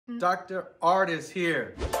Dr. Artis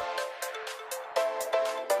here.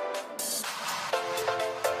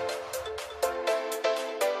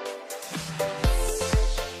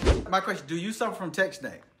 My question, do you suffer from text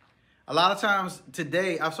neck? A lot of times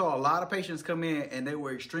today, I saw a lot of patients come in and they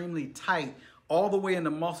were extremely tight all the way in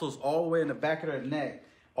the muscles, all the way in the back of their neck,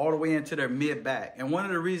 all the way into their mid-back. And one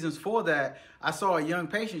of the reasons for that, I saw a young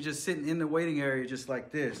patient just sitting in the waiting area just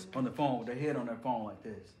like this on the phone with their head on their phone like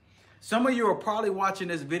this. Some of you are probably watching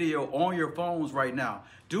this video on your phones right now.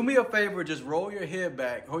 Do me a favor, just roll your head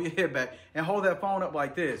back, and hold that phone up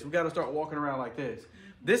like this. We got to start walking around like this.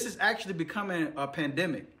 This is actually becoming a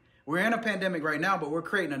pandemic. We're in a pandemic right now, but we're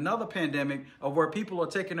creating another pandemic of where people are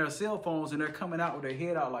taking their cell phones and they're coming out with their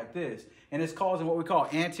head out like this. And it's causing what we call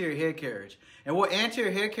anterior head carriage. And what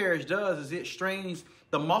anterior head carriage does is it strains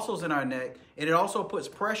the muscles in our neck, and it also puts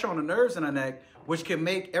pressure on the nerves in our neck, which can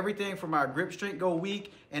make everything from our grip strength go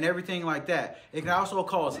weak and everything like that. It can also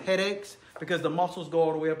cause headaches because the muscles go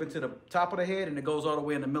all the way up into the top of the head and it goes all the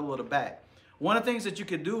way in the middle of the back. One of the things that you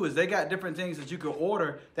could do is they got different things that you could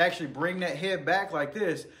order to actually bring that head back like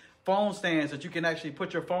this. Phone stands that you can actually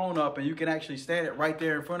put your phone up and you can actually stand it right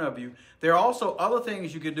there in front of you. There are also other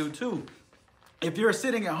things you can do too. If you're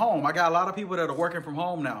sitting at home, I got a lot of people that are working from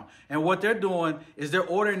home now. And what they're doing is they're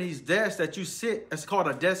ordering these desks that you sit, it's called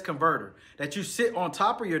a desk converter, that you sit on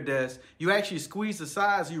top of your desk. You actually squeeze the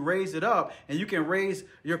sides, you raise it up, and you can raise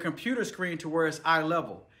your computer screen to where it's eye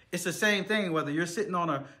level. It's the same thing, whether you're sitting on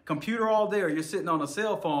a computer all day or you're sitting on a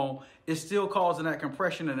cell phone, it's still causing that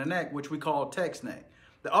compression in the neck, which we call text neck.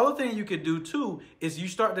 The other thing you could do too is you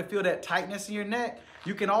start to feel that tightness in your neck.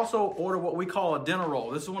 You can also order what we call a dental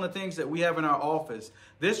roll. This is one of the things that we have in our office.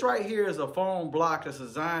 This right here is a foam block that's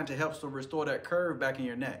designed to help to restore that curve back in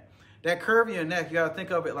your neck. That curve in your neck, you got to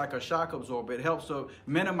think of it like a shock absorber. It helps to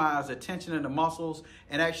minimize the tension in the muscles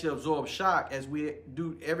and actually absorb shock as we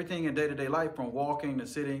do everything in day-to-day life, from walking to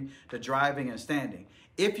sitting to driving and standing.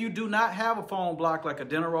 If you do not have a foam block like a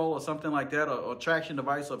dental roll or something like that, or a traction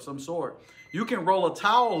device of some sort, you can roll a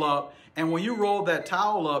towel up, and when you roll that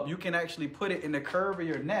towel up, you can actually put it in the curve of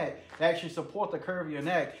your neck to actually support the curve of your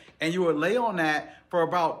neck, and you would lay on that for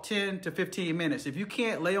about 10 to 15 minutes. If you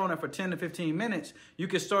can't lay on it for 10 to 15 minutes, you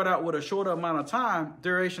can start out with a shorter amount of time,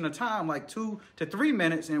 duration of time, like 2 to 3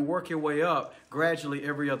 minutes, and work your way up gradually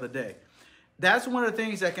every other day. That's one of the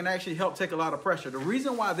things that can actually help take a lot of pressure. The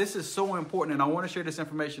reason why this is so important, and I want to share this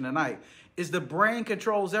information tonight, is the brain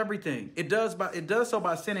controls everything. It does so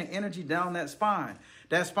by sending energy down that spine.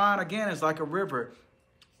 That spine, again, is like a river.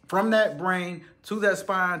 From that brain to that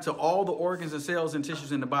spine to all the organs and cells and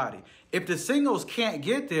tissues in the body. If the signals can't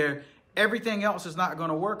get there, everything else is not going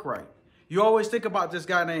to work right. You always think about this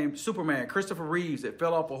guy named Superman, Christopher Reeves, that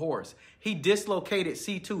fell off a horse. He dislocated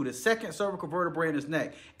C2, the second cervical vertebrae in his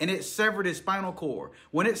neck, and it severed his spinal cord.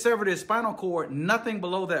 When it severed his spinal cord, nothing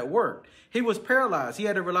below that worked. He was paralyzed. He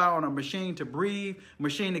had to rely on a machine to breathe,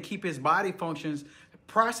 machine to keep his body functions,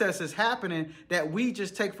 processes happening that we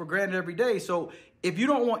just take for granted every day. So if you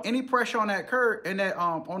don't want any pressure on that curve and that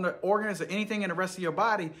on the organs or anything in the rest of your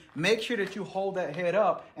body, make sure that you hold that head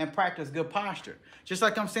up and practice good posture. Just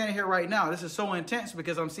like I'm standing here right now, this is so intense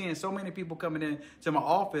because I'm seeing so many people coming in to my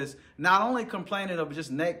office, not only complaining of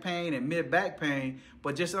just neck pain and mid-back pain,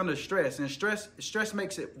 but just under stress. And stress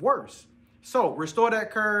makes it worse. So restore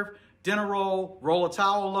that curve, dental roll, roll a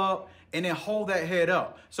towel up, and then hold that head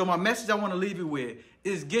up. So my message I want to leave you with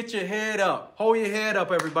is get your head up. Hold your head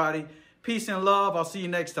up, everybody. Peace and love. I'll see you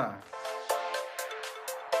next time.